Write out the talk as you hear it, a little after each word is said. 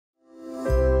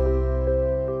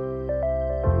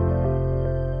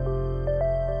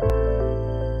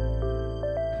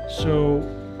So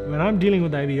when I'm dealing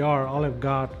with IVR, all I've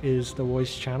got is the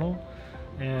voice channel,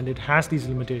 and it has these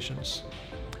limitations.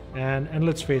 And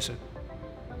let's face it,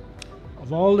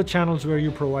 of all the channels where you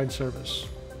provide service,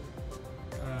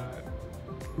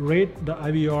 rate the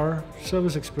IVR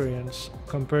service experience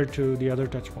compared to the other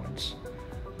touchpoints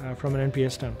from an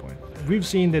NPS standpoint. We've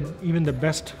seen that even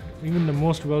the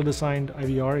most well-designed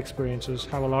IVR experiences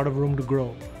have a lot of room to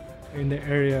grow in the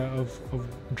area of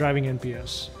driving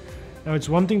NPS. Now, it's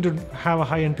one thing to have a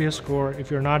high NPS score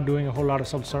if you're not doing a whole lot of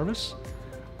self-service,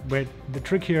 but the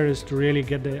trick here is to really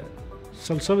get the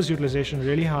self-service utilization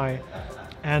really high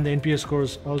and the NPS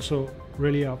scores also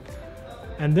really up.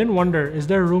 And then wonder, is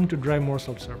there room to drive more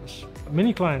self-service?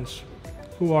 Many clients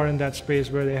who are in that space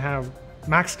where they have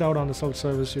maxed out on the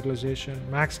self-service utilization,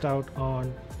 maxed out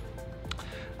on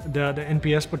the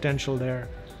NPS potential there,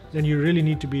 then you really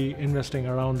need to be investing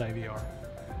around the IVR.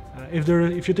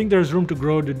 If you think there's room to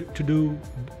grow to do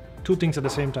two things at the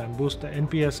same time, boost the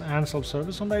NPS and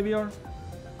self-service on the IVR,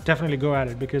 definitely go at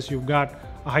it, because you've got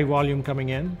a high volume coming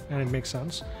in and it makes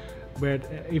sense. But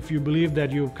if you believe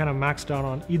that you've kind of maxed out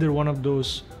on either one of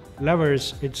those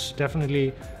levers, it's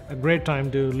definitely a great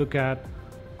time to look at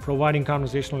providing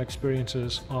conversational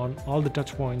experiences on all the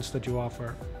touch points that you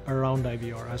offer around the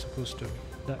IVR as opposed to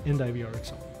in the IVR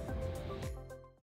itself.